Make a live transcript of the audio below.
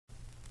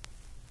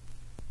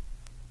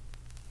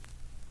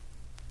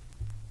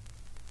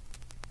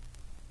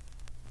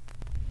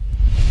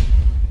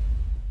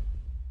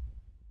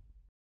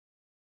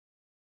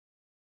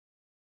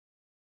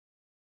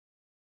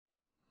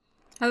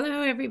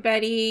Hello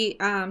everybody,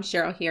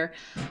 Cheryl here.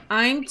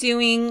 I'm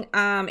doing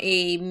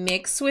a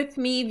mix with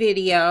me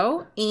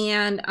video,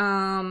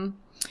 and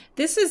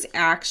this is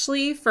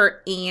actually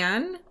for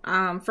Anne,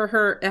 for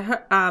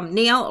her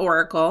Nail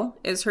Oracle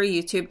is her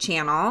YouTube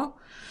channel.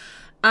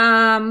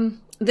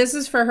 This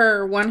is for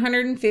her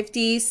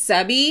 150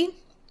 Subby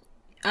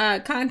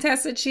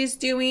contest that she's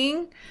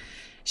doing.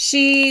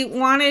 She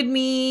wanted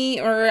me,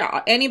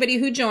 or anybody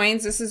who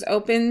joins, this is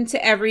open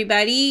to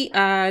everybody.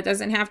 It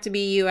doesn't have to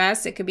be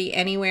US, it could be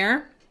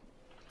anywhere.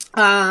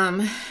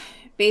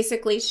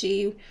 Basically,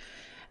 she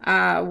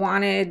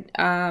wanted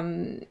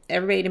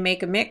everybody to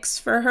make a mix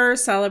for her,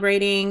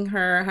 celebrating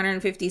her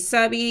 150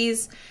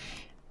 subbies.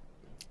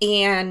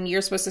 And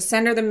you're supposed to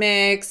send her the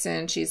mix,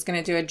 and she's going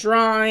to do a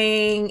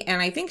drawing.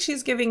 And I think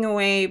she's giving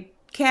away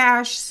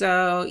cash,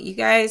 so you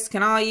guys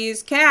can all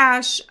use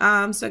cash.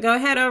 So go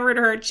ahead over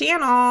to her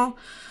channel.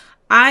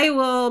 I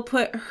will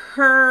put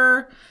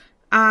her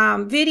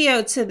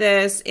video to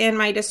this in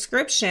my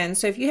description.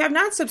 So if you have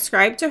not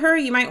subscribed to her,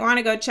 you might want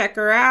to go check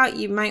her out.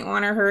 You might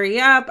want to hurry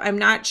up. I'm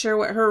not sure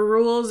what her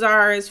rules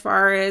are as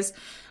far as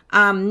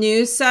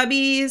new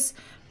subbies,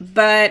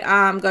 but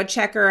go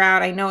check her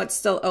out. I know it's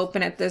still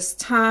open at this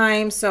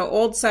time, so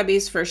old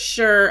subbies for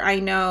sure. I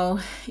know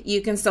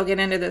you can still get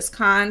into this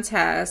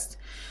contest.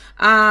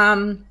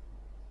 And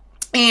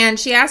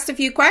she asked a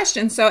few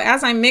questions, so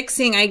as I'm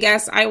mixing, I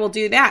guess I will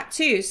do that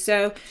too.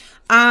 So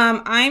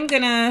I'm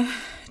gonna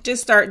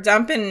just start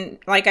dumping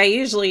like I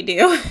usually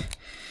do.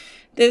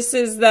 This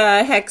is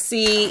the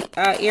Hexy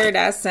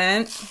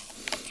iridescent,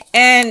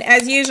 and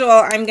as usual,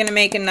 I'm gonna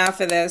make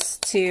enough of this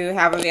to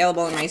have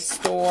available in my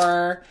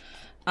store.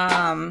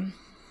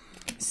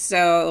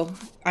 So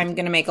I'm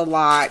gonna make a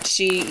lot.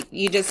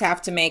 You just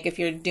have to make, if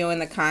you're doing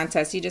the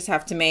contest, you just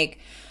have to make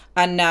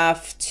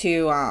enough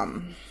to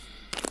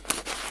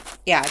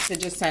yeah, to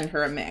just send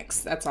her a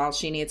mix. That's all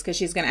she needs, because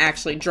she's going to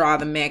actually draw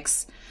the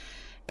mix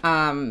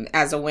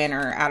as a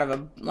winner out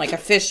of like a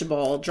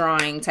fishbowl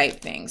drawing type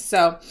thing.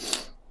 So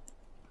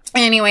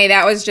anyway,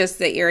 that was just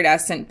the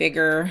iridescent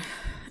bigger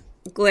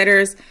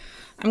glitters.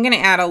 I'm going to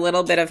add a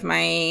little bit of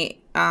my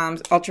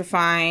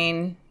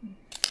ultrafine,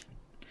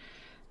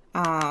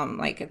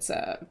 like it's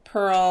a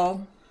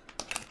pearl.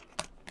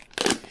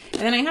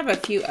 And then I have a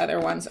few other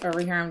ones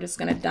over here I'm just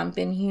going to dump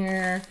in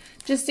here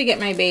just to get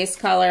my base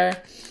color.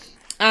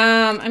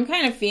 I'm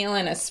kind of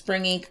feeling a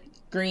springy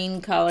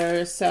green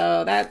color,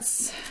 so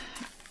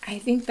I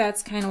think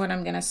that's kind of what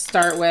I'm going to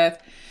start with.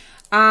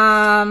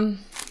 I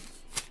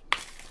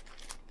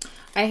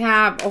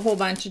have a whole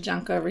bunch of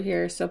junk over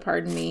here, so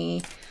pardon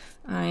me.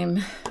 I'm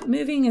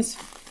moving as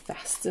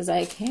fast as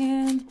I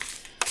can.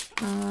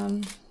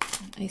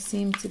 I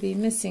seem to be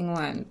missing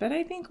one, but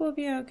I think we'll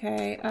be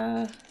okay.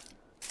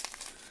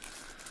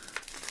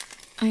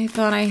 I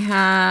thought I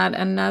had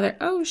another.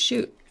 Oh,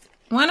 shoot.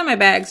 One of my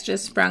bags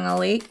just sprung a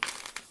leak.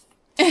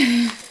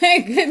 Good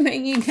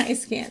thing you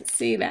guys can't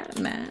see that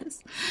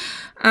mess.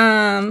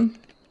 I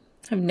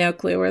have no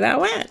clue where that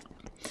went.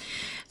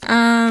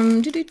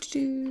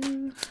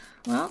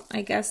 Well,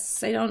 I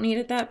guess I don't need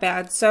it that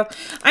bad. So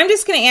I'm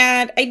just going to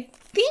add,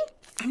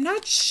 I'm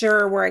not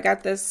sure where I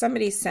got this.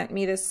 Somebody sent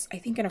me this, I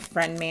think in a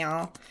friend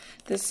mail.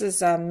 This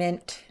is a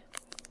mint,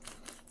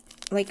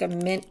 like a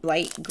mint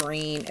light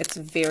green. It's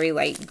very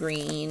light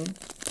green.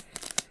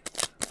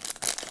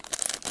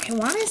 I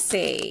want to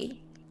say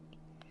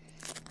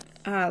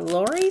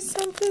Lori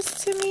sent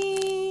this to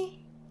me.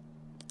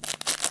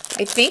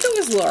 I think it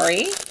was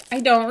Lori. I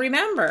don't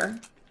remember.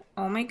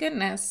 Oh my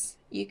goodness.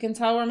 You can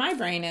tell where my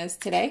brain is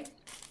today.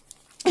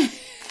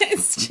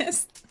 It's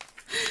just,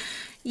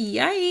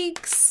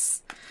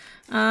 yikes.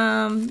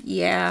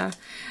 Yeah.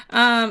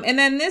 And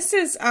then this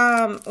is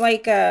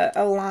like a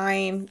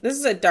lime. This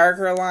is a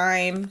darker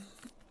lime.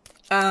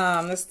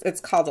 It's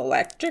called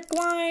electric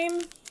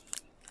lime.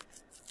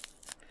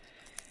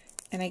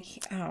 And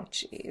oh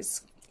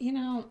geez, you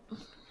know,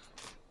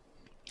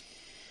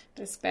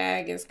 this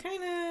bag is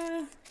kind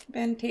of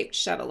been taped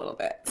shut a little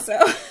bit, so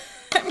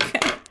I'm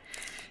gonna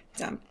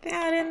dump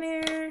that in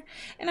there,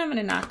 and I'm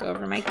gonna knock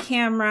over my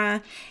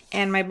camera,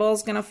 and my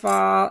bowl's gonna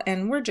fall,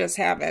 and we're just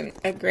having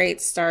a great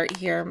start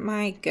here.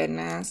 My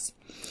goodness.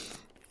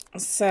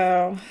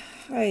 So,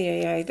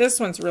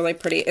 this one's really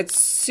pretty. It's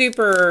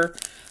super,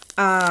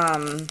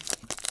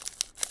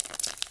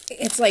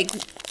 it's like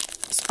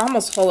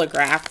almost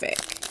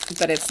holographic,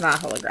 but it's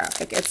not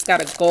holographic. It's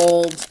got a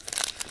gold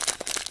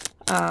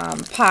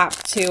pop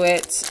to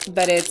it,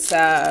 but it's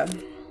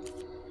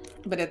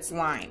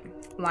lime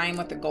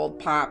with a gold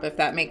pop, if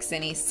that makes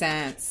any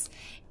sense.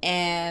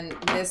 And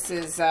this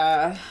is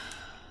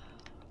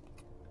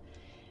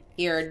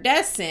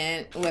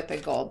iridescent with a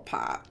gold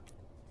pop.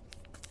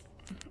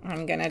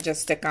 I'm gonna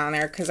just stick on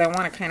there because I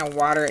want to kind of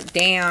water it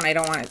down. I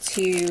don't want it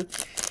too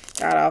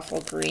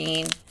god-awful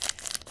green.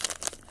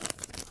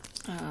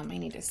 I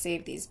need to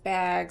save these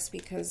bags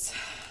because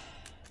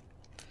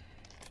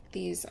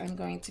I'm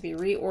going to be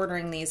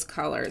reordering these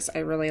colors. I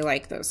really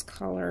like those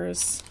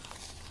colors.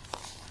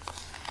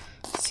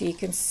 so you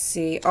can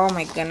see. Oh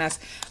my goodness.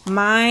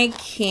 My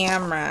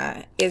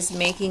camera is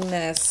making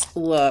this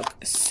look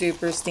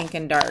super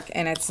stinking dark,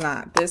 and it's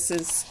not. This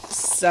is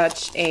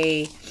such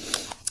a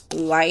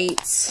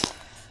light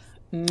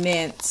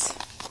mint.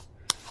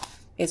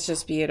 It's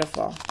just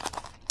beautiful.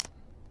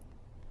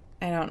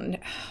 I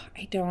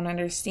don't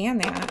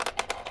understand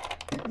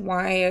that,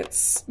 why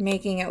it's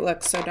making it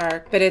look so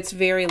dark, but it's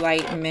very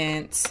light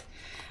mint.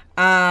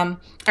 All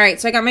right,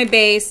 so I got my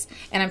base,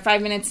 and I'm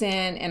 5 minutes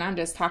in, and I'm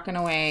just talking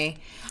away.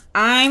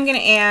 I'm gonna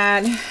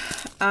add,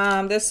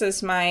 this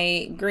is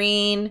my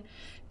green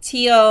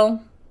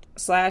teal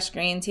 /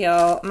 green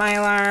teal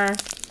Mylar.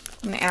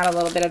 I'm gonna add a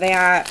little bit of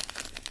that.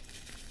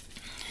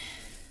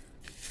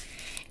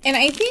 And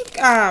I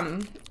think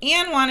Anne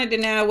wanted to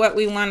know what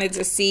we wanted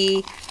to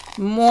see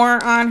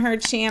more on her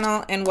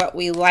channel and what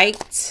we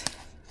liked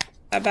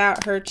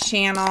about her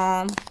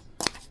channel.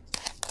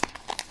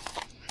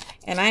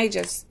 And I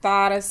just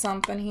thought of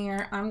something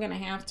here. I'm going to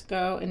have to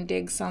go and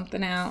dig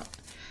something out.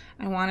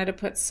 I wanted to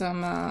put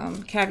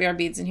some caviar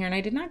beads in here, and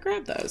I did not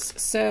grab those.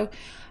 So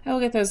I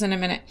will get those in a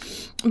minute.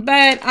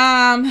 But,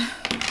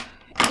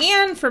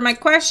 and for my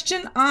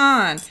question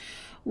on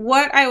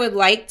what I would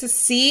like to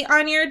see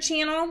on your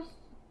channel,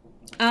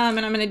 and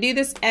I'm going to do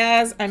this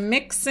as I'm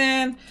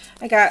mixing.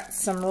 I got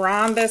some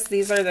rhombus.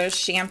 These are those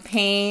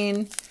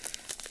champagne.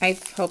 I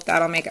hope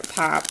that'll make it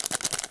pop.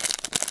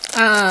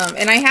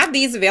 And I have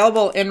these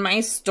available in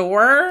my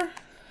store,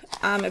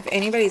 if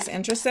anybody's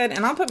interested.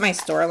 And I'll put my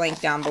store link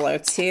down below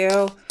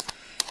too.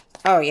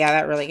 Oh yeah,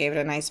 that really gave it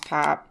a nice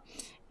pop.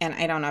 And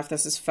I don't know if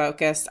this is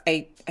focused.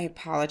 I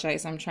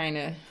apologize. I'm trying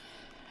to,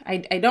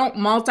 I don't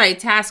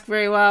multitask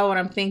very well when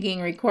I'm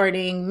thinking,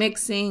 recording,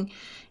 mixing,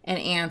 and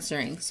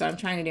answering. So I'm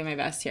trying to do my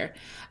best here.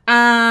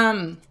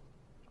 What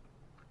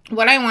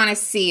I want to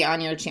see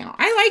on your channel.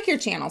 I like your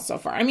channel so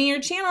far. I mean, your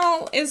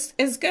channel is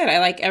good. I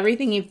like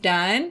everything you've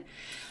done.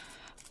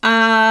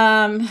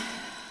 I'm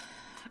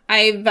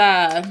adding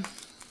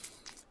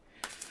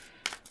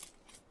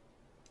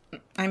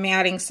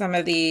some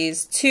of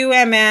these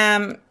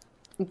 2mm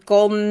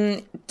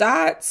golden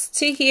dots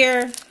to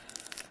here.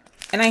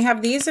 And I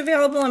have these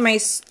available in my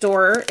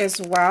store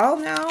as well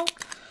now.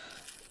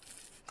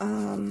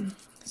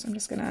 So I'm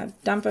just going to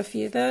dump a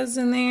few of those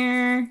in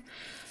there.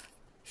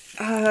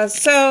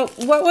 So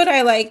what would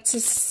I like to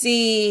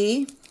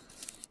see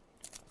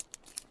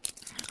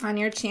on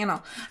your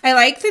channel? I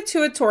like the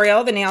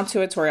tutorial, the nail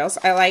tutorials.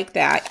 I like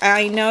that.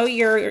 I know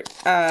you're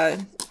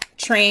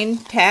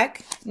trained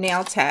tech,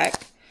 nail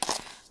tech.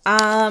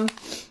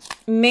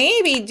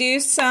 Maybe do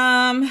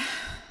some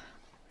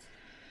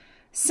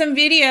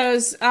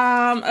videos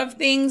of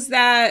things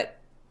that,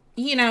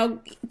 you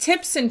know,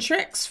 tips and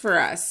tricks for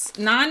us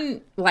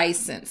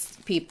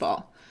non-licensed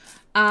people.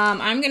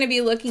 I'm going to be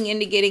looking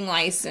into getting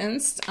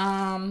licensed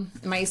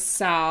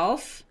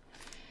myself.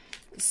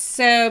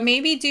 So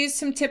maybe do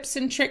some tips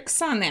and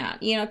tricks on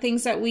that. You know,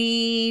 things that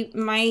we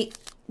might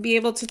be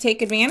able to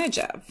take advantage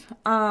of.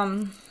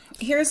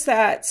 Here's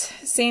that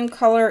same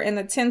color in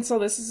the tinsel.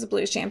 This is a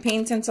blue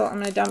champagne tinsel. I'm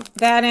going to dump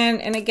that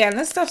in. And again,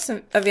 this stuff's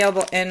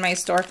available in my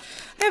store.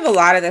 I have a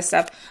lot of this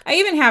stuff. I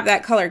even have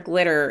that color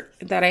glitter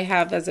that I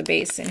have as a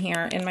base in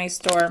here in my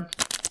store.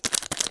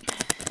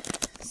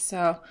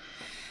 So,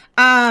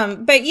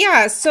 but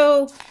yeah,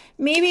 so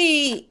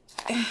maybe,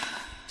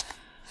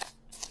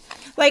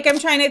 like, I'm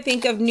trying to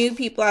think of new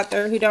people out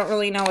there who don't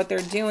really know what they're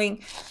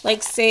doing.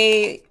 Like,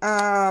 say,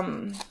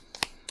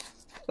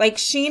 like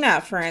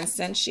Sheena, for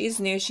instance. She's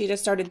new. She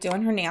just started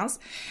doing her nails.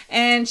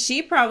 And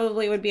she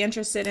probably would be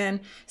interested in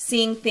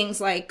seeing things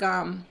like,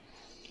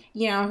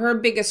 you know, her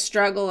biggest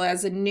struggle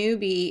as a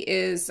newbie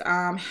is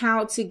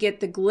how to get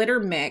the glitter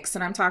mix.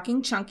 And I'm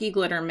talking chunky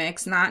glitter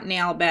mix, not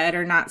nail bed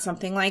or not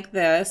something like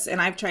this.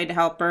 And I've tried to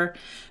help her.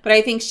 But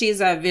I think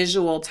she's a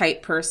visual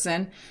type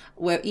person.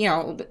 With, you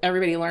know,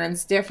 everybody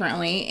learns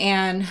differently.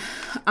 And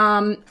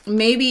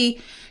maybe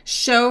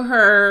show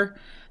her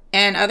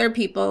and other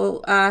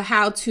people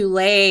how to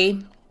lay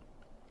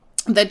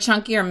the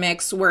chunkier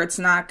mix where it's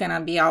not going to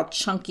be all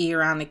chunky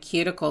around the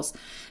cuticles.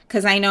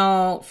 Because I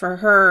know for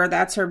her,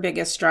 that's her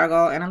biggest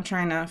struggle. And I'm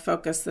trying to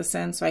focus this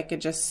in so I could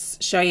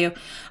just show you.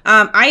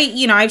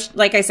 You know,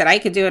 like I said, I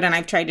could do it and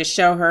I've tried to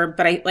show her.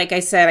 But like I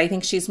said, I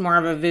think she's more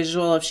of a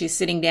visual. If she's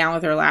sitting down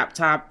with her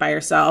laptop by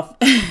herself,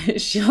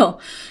 she'll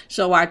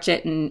watch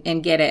it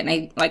and get it.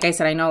 And like I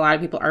said, I know a lot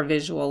of people are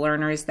visual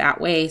learners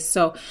that way.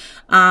 So,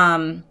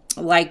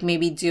 like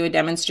maybe do a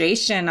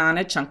demonstration on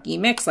a chunky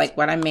mix like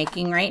what I'm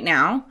making right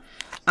now.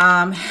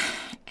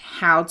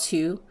 How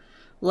to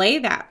lay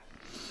that.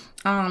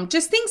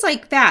 Just things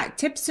like that.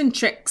 Tips and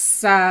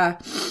tricks. How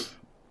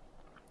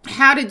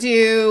to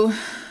do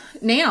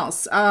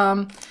nails.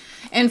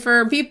 And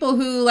for people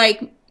who,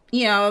 like,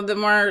 you know, the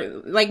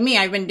more like me,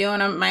 I've been doing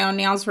my own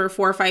nails for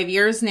 4 or 5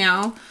 years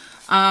now.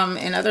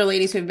 And other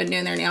ladies who've been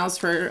doing their nails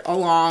for a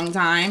long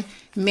time.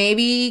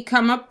 Maybe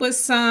come up with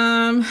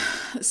some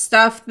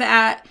stuff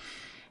that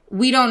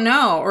we don't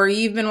know, or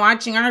you've been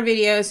watching our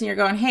videos and you're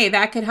going, hey,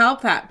 that could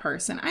help that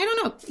person. I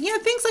don't know, you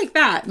know, things like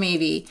that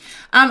maybe.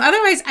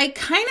 Otherwise, I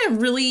kind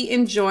of really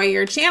enjoy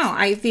your channel.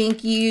 I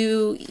think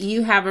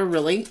you have a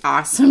really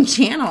awesome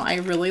channel. I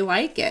really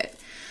like it.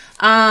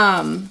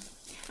 I'm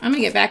gonna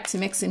get back to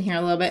mixing here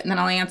a little bit and then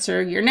I'll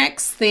answer your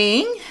next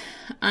thing.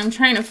 I'm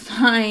trying to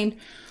find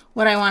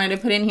what I wanted to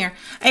put in here.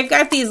 I've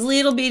got these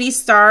little bitty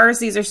stars.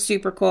 These are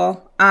super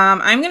cool.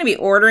 I'm gonna be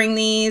ordering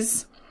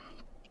these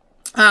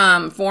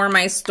for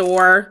my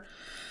store.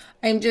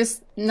 I'm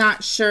just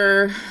not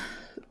sure.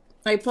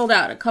 I pulled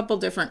out a couple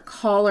different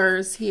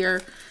colors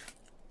here.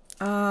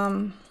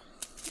 I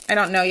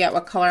don't know yet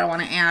what color I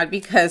want to add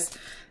because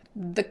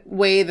the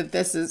way that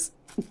this is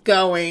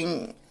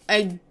going,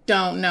 I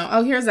don't know.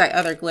 Oh, here's that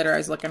other glitter I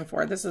was looking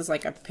for. This is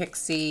like a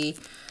pixie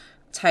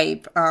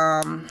type.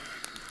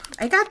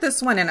 I got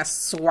this one in a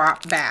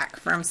swap back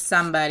from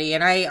somebody,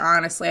 and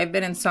I've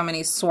been in so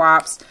many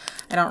swaps,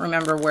 I don't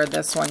remember where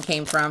this one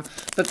came from,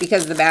 but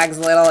because the bag's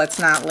little, it's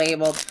not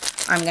labeled,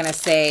 I'm going to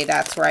say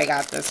that's where I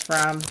got this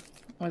from. It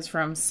was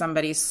from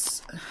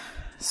somebody's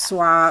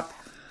swap,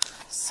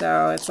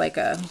 so it's like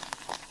a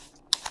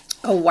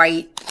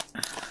white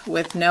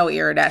with no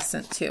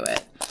iridescent to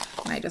it,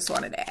 and I just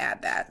wanted to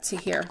add that to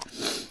here.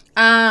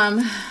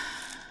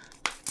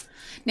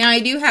 Now,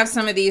 I do have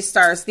some of these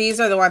stars. These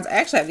are the ones, I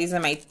actually have these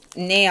in my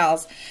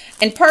nails.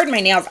 And pardon my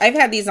nails, I've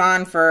had these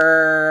on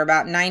for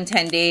about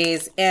 9-10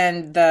 days,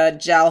 and the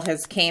gel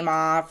has came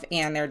off,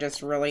 and they're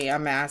just really a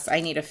mess.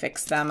 I need to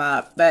fix them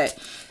up. But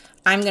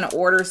I'm going to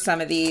order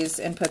some of these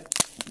and put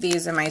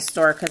these in my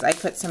store because I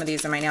put some of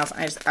these in my nails.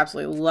 I just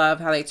absolutely love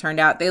how they turned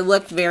out. They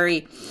look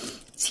very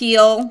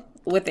teal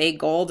with a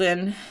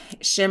golden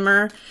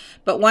shimmer.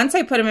 But once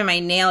I put them in my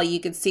nail,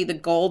 you could see the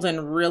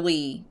golden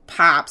really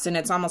pops, and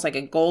it's almost like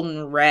a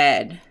golden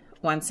red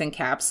once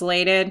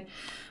encapsulated.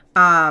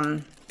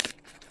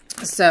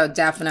 So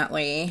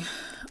definitely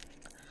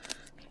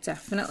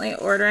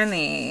ordering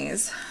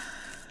these.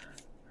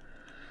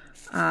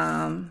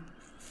 I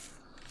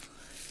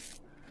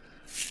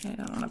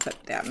don't want to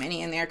put that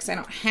many in there because I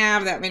don't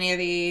have that many of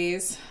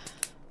these.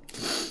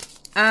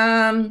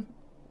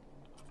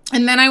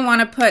 And then I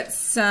want to put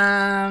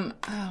some,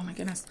 oh my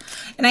goodness.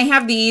 And I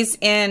have these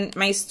in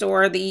my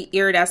store, the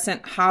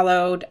iridescent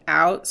hollowed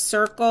out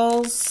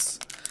circles.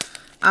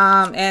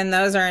 And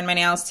those are in my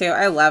nails too.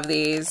 I love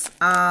these.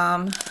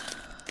 I'm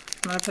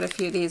going to put a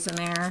few of these in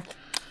there.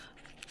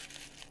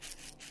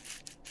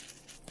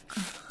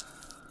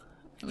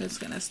 I'm just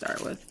going to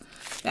start with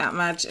that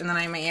much, and then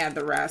I may add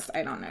the rest.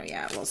 I don't know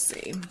yet. We'll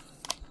see.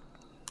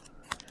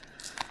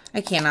 I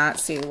cannot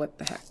see what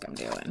the heck I'm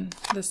doing.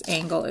 This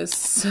angle is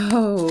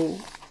so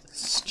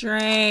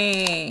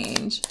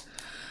strange.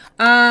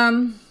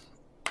 Oh,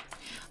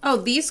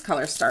 these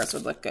color stars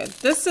would look good.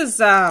 This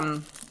is,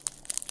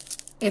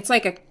 it's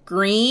like a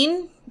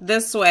green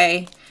this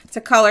way. It's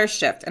a color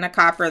shift, and a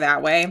copper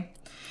that way.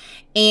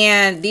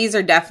 And these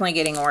are definitely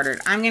getting ordered.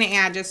 I'm going to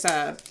add just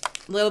a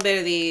little bit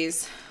of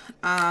these.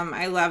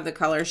 I love the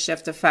color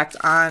shift effect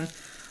on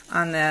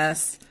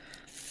this.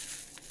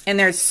 And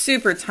they're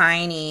super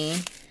tiny.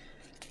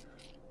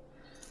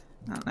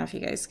 I don't know if you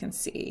guys can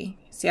see.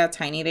 See how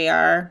tiny they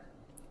are?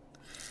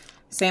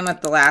 Same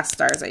with the last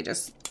stars I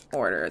just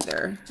ordered.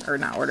 Or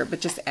not ordered,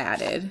 but just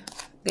added.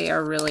 They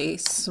are really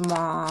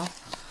small.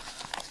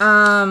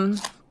 I'm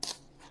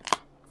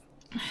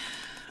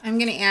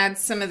going to add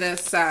some of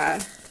this.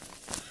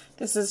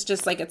 This is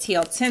just like a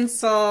teal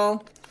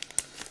tinsel.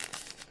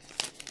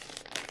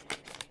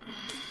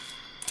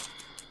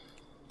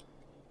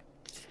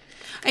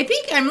 I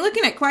think I'm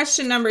looking at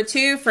question number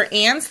 2 for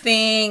Anne's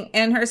thing,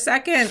 and her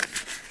second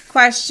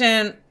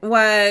question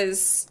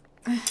was,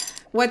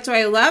 what do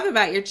I love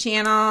about your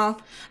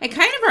channel? I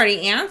kind of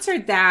already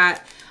answered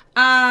that.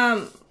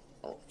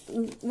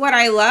 What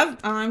I love,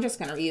 oh, I'm just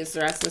going to reuse the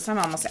rest of this. I'm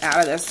almost out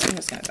of this. I'm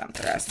just going to dump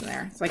the rest in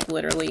there. It's like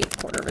literally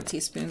 1/4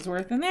 teaspoon's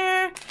worth in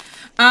there.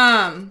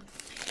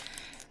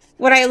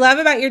 What I love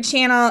about your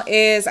channel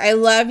is I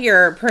love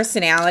your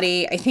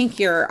personality. I think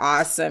you're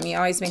awesome. You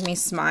always make me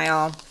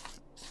smile.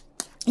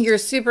 You're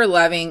super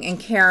loving and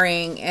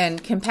caring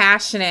and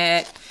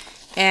compassionate.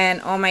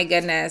 And oh my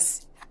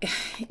goodness,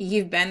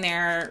 you've been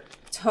there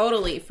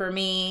totally for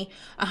me,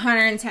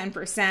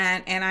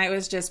 110%. And I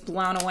was just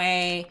blown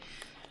away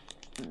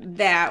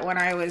that when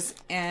I was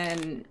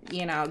in,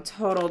 you know,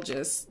 total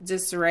just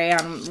disarray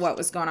on what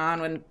was going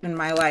on in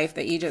my life,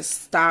 that you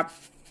just stopped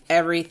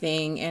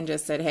everything and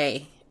just said,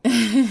 hey,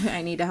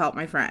 I need to help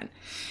my friend.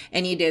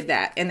 And you did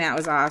that. And that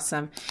was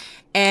awesome.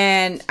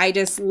 And I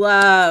just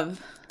love,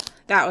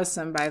 that was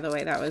some, by the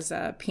way, that was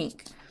a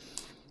pink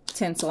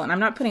tinsel. And I'm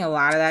not putting a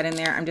lot of that in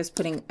there. I'm just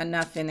putting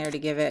enough in there to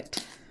give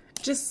it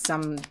just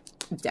some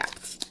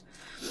depth.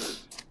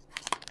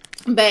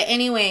 But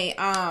anyway,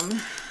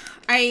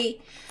 I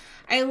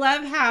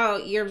love how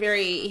you're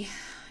very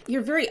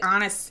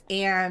honest,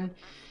 and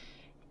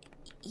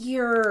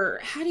you're,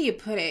 how do you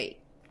put it?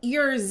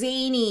 You're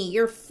zany,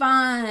 you're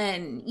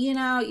fun, you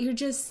know,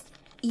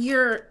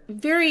 you're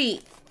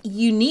very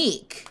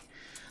unique.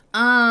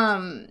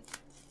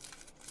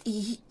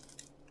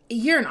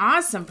 you're an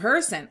awesome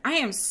person. I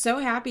am so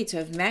happy to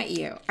have met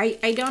you.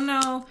 I don't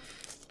know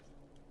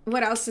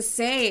what else to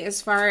say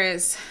as far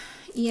as,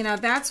 you know,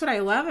 that's what I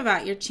love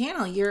about your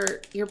channel,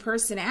 your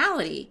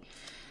personality.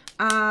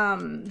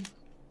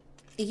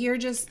 You're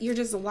just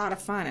a lot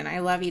of fun, and I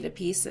love you to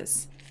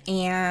pieces.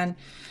 And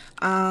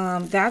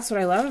that's what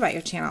I love about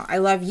your channel. I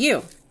love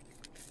you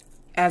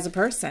as a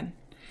person.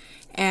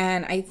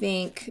 And I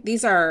think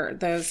these are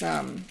those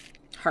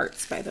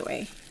hearts, by the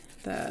way,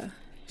 the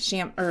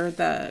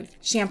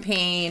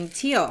champagne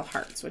teal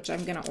hearts, which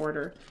I'm gonna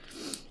order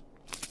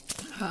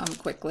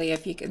quickly.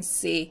 If you can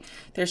see,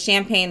 they're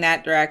champagne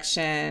that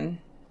direction,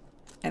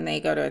 and they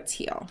go to a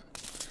teal.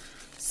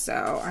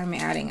 So I'm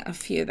adding a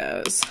few of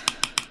those.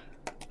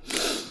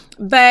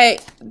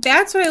 But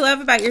that's what I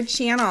love about your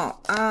channel.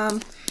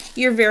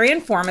 You're very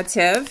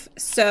informative.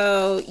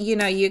 So, you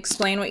know, you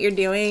explain what you're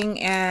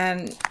doing,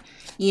 and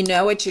you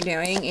know what you're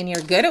doing, and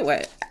you're good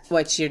at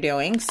what you're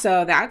doing.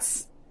 So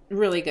that's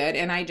really good.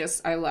 And I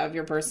love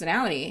your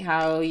personality,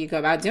 how you go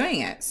about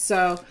doing it.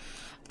 So,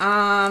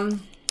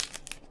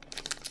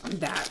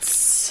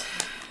 that's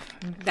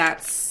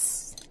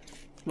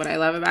what I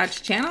love about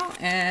your channel.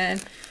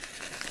 And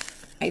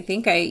I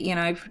think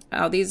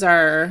oh, these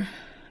are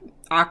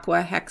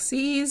aqua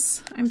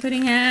hexes I'm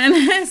putting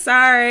in.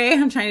 Sorry,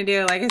 I'm trying to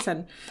do, like I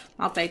said,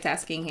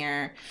 multitasking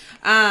here.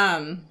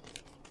 And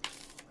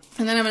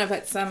then I'm going to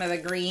put some of the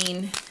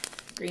green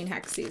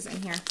hexes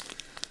in here.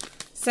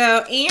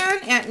 So,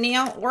 Anne at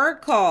Nail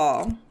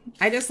Oracle,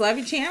 I just love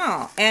your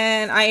channel.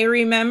 And I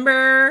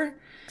remember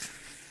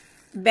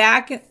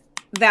back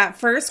that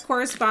first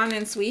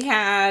correspondence we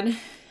had,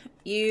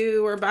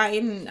 you were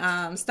buying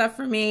stuff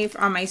for me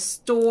on my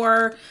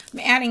store. I'm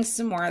adding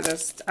some more of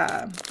this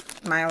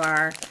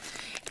Mylar.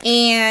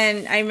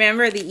 And I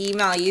remember the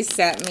email you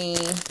sent me.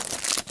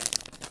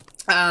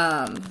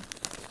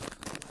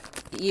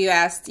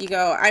 You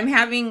go,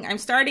 I'm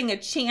starting a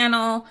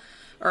channel,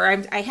 or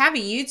I have a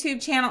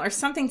YouTube channel or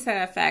something to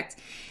that effect.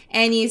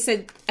 And you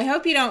said, I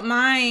hope you don't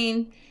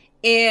mind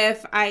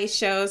if I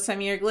show some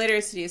of your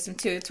glitters to do some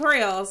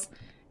tutorials.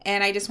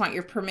 And I just want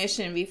your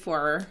permission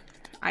before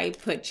I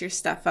put your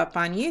stuff up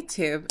on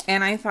YouTube.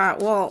 And I thought,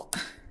 well,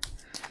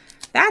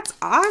 that's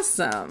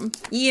awesome.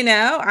 You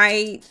know,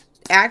 I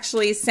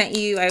actually sent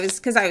you,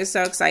 because I was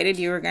so excited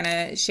you were going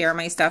to share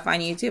my stuff on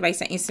YouTube. I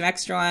sent you some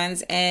extra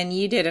ones, and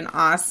you did an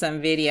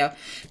awesome video.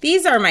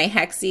 These are my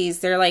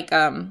hexes. They're like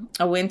a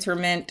winter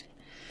mint.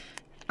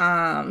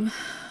 I'm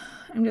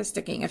just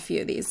sticking a few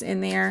of these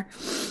in there.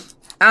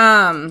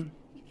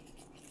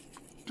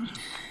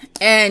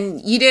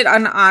 And you did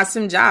an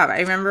awesome job. I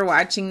remember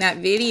watching that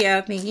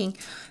video thinking,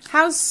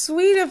 how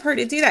sweet of her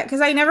to do that,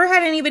 because I never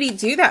had anybody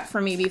do that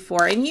for me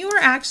before. And you were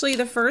actually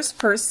the first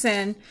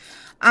person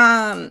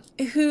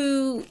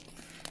who,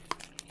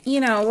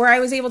 you know, where I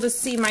was able to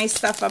see my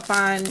stuff up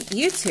on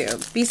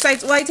YouTube.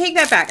 Besides, well, I take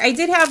that back. I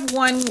did have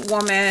one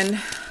woman,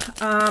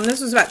 this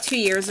was about 2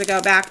 years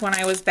ago, back when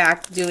I was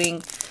back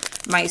doing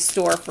my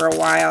store for a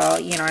while.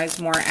 You know, I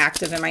was more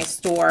active in my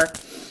store.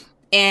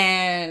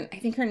 And I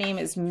think her name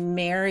is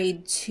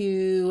Married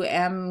to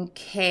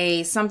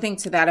MK, something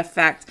to that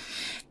effect.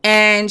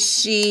 And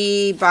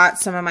she bought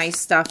some of my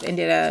stuff and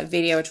did a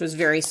video, which was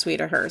very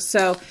sweet of her.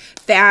 So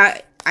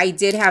that, I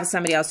did have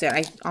somebody else do it.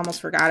 I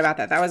almost forgot about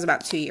that. That was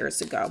about 2 years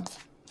ago.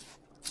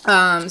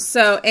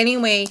 So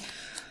anyway,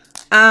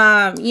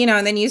 you know,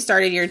 and then you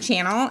started your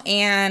channel,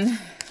 and,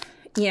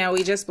 you know,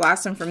 we just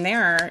blossomed from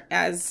there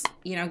as,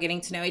 you know, getting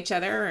to know each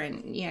other.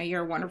 And, you know,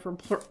 you're a wonderful,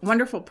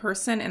 wonderful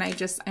person. And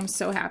I'm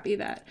so happy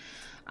that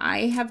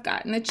I have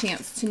gotten a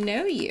chance to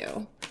know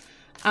you.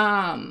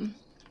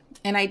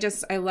 And I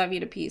love you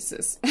to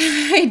pieces.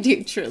 I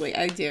do, truly,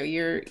 I do.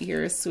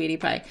 You're a sweetie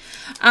pie.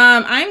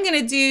 I'm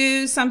going to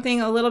do something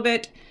a little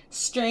bit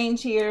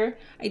strange here.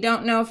 I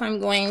don't know if I'm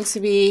going to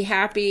be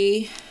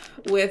happy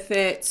with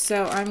it.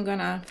 So I'm going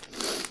to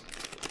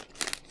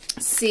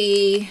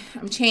see.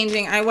 I'm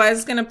changing. I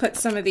was going to put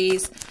some of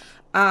these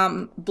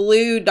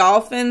blue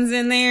dolphins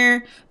in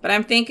there, but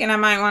I'm thinking I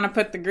might want to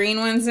put the green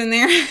ones in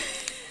there.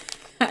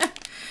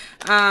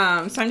 So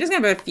I'm just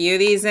going to put a few of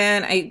these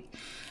in. I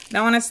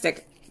don't want to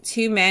stick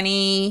too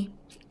many,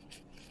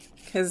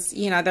 because,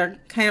 you know, they're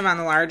kind of on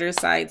the larger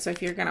side. So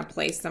if you're going to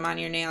place them on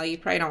your nail, you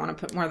probably don't want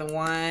to put more than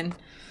one.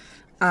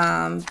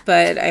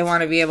 But I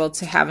want to be able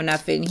to have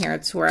enough in here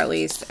to where at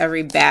least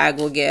every bag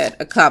will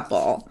get a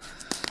couple.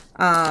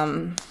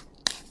 So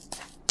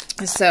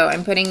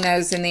I'm putting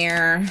those in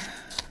there.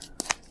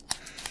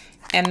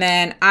 And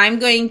then I'm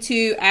going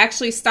to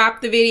actually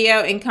stop the video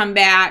and come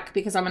back,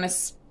 because I'm going to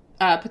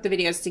put the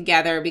videos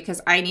together,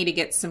 because I need to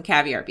get some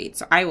caviar beads.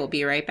 So I will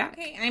be right back.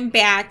 Okay, I'm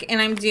back, and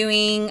I'm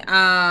doing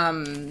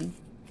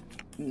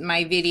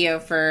my video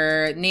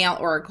for Nail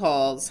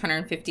Oracle's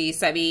 150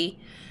 Subby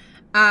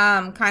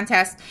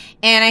contest.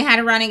 And I had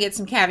to run and get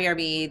some caviar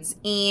beads.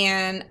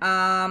 And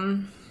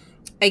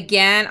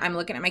again, I'm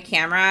looking at my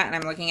camera, and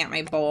I'm looking at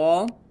my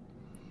bowl.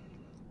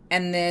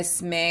 And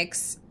this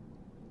mix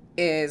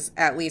is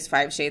at least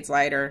 5 shades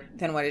lighter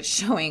than what it's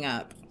showing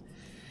up.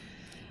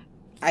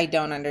 I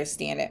don't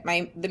understand it.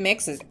 The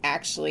mix is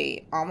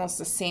actually almost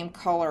the same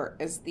color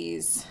as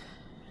these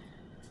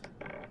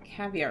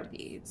caviar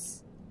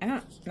beads. I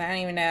don't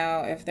even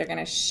know if they're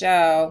gonna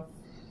show.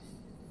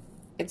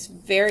 It's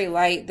very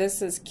light.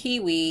 This is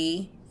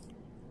kiwi.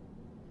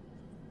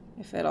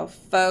 If it'll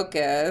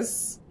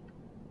focus.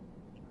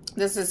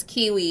 This is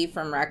kiwi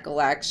from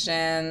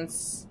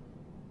Recollections.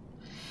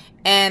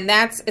 And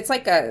it's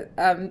like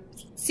a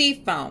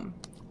sea foam.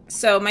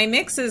 So my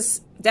mix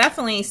is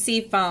definitely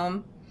sea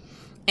foam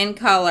in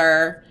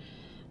color.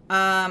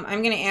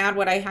 I'm going to add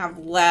what I have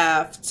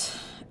left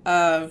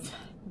of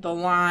the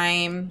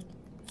lime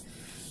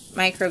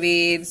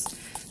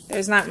microbeads.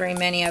 There's not very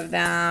many of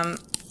them,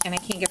 and I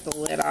can't get the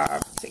lid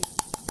off to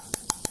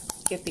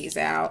get these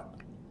out.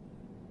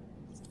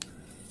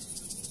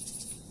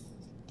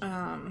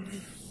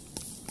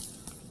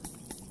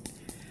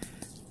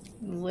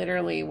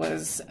 Literally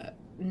was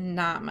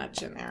not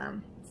much in there.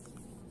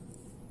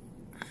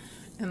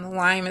 And the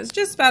lime is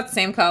just about the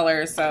same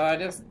color, so I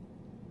just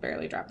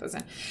barely dropped those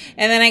in.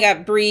 And then I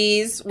got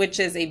Breeze, which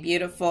is a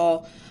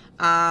beautiful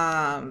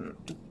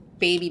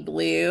baby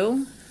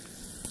blue.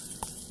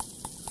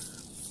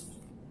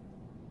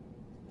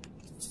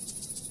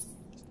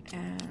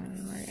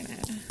 And we're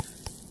gonna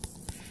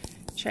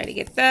try to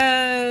get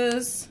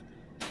those.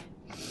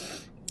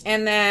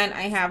 And then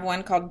I have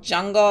one called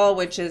Jungle,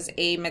 which is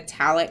a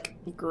metallic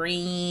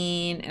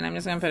green. And I'm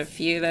just going to put a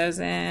few of those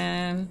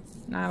in.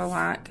 Not a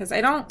lot, because I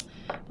don't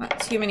want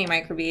too many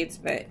microbeads.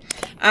 But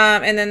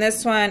and then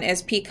this one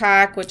is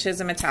Peacock, which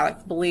is a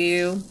metallic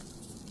blue.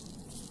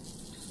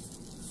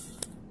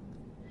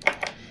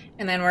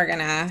 And then we're going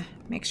to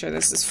make sure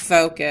this is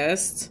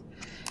focused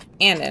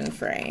and in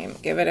frame.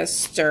 Give it a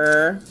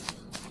stir.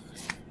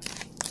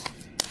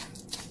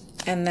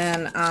 And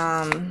then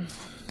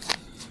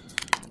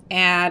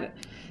add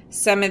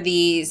some of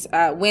these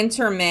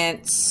Winter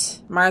Mint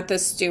Martha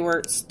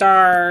Stewart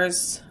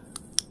stars.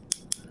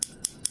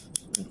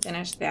 And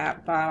finish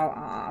that bottle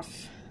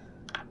off.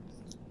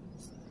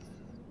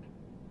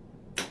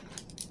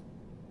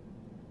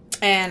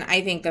 And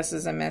I think this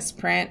is a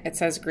misprint. It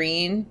says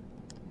green.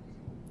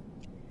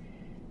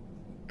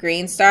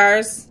 Green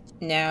stars?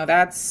 No,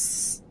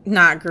 that's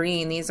not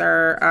green. These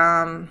are,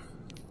 I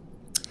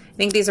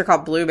think these are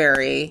called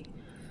blueberry.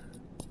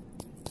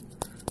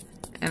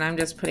 And I'm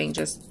just putting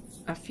just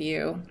a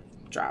few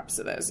drops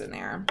of those in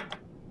there.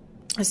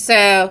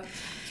 So,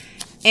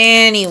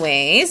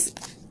 anyways,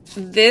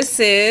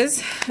 this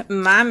is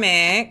my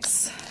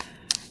mix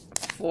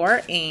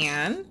for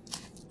Anne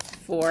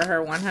for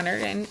her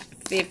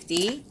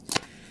 150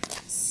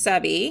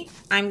 Subby.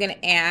 I'm going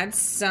to add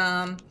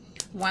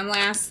one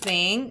last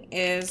thing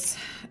is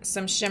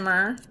some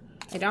shimmer.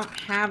 I don't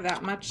have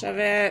that much of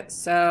it,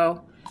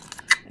 so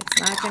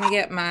it's not going to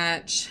get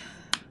much.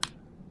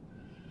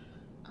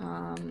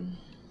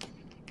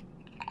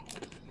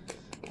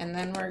 And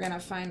then we're going to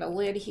find a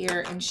lid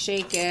here and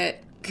shake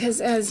it,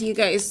 because as you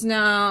guys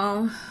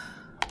know,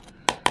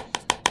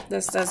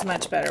 this does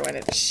much better when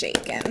it's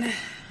shaken.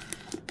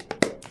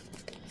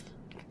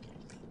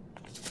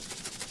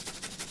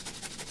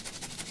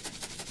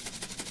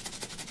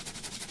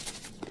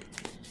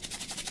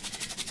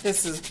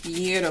 This is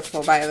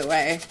beautiful, by the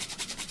way.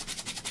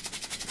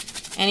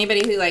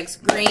 Anybody who likes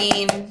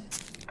green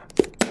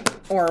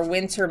or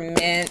winter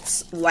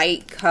mint,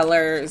 light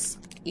colors,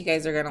 you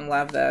guys are gonna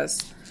love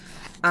this.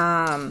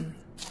 I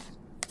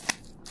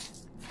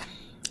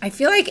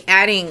feel like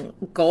adding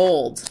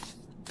gold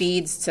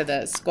beads to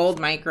this, gold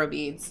micro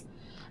beads.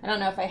 I don't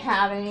know if I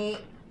have any.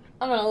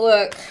 I'm gonna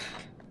look.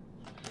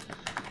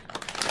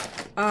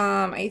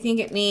 I think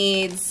it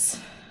needs,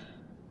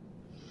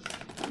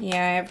 yeah,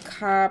 I have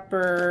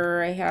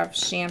copper, I have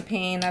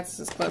champagne. That's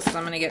as close as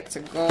I'm gonna get to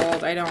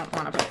gold. I don't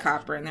want to put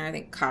copper in there. I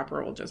think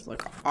copper will just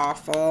look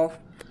awful.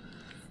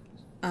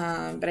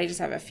 But I just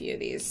have a few of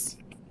these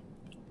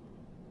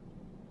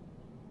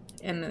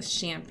in this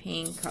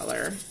champagne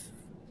color.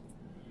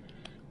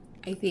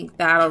 I think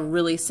that'll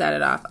really set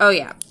it off. Oh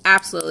yeah,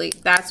 absolutely.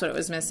 That's what it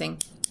was missing.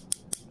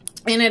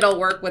 And it'll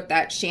work with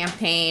that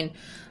champagne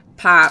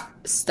pop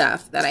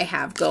stuff that I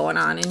have going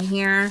on in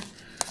here.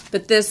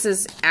 But this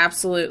is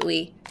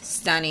absolutely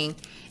stunning.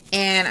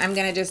 And I'm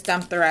going to just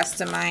dump the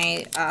rest of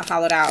my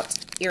hollowed out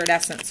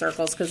iridescent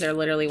circles, because there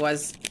literally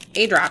was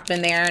a drop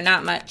in there,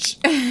 not much.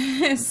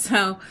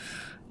 So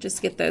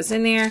just get those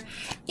in there.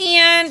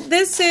 And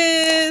this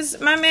is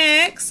my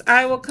mix.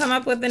 I will come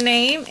up with a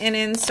name and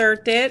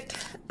insert it.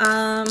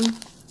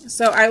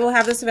 So I will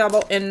have this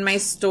available in my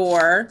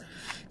store.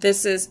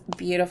 This is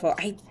beautiful.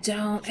 I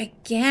don't,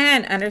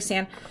 again,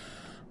 understand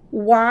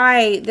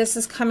why this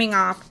is coming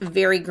off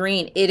very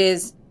green. It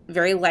is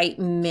very light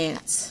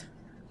mint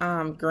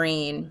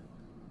green.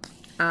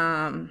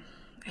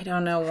 I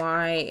don't know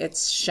why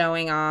it's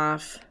showing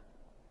off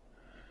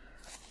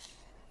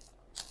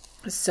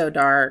so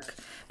dark.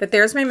 But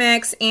there's my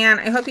mix, and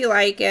I hope you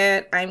like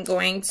it. I'm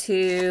going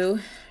to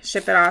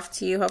ship it off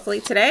to you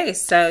hopefully today,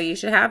 so you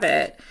should have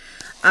it.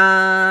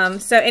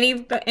 So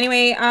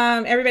anyway,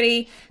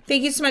 everybody,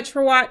 thank you so much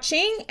for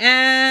watching,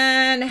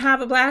 and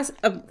have a blast.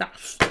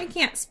 I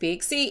can't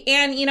speak. See,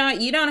 and you know,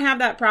 you don't have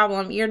that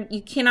problem.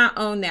 You cannot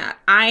own that.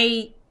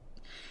 I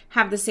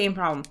have the same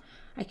problem.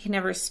 I can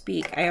never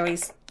speak. I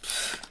always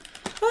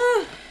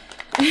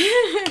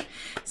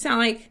sound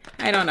like,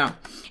 I don't know.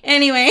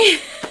 Anyway,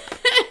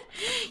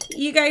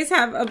 you guys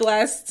have a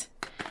blessed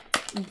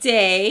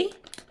day,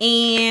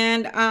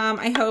 and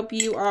I hope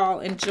you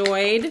all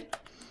enjoyed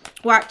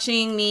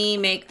watching me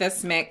make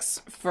this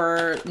mix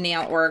for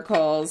Nail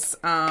Oracle's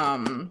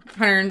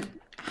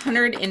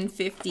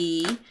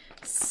 150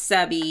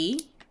 subby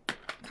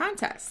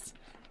contest.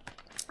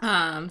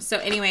 So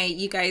anyway,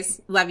 you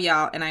guys, love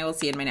y'all, and I will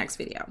see you in my next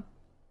video.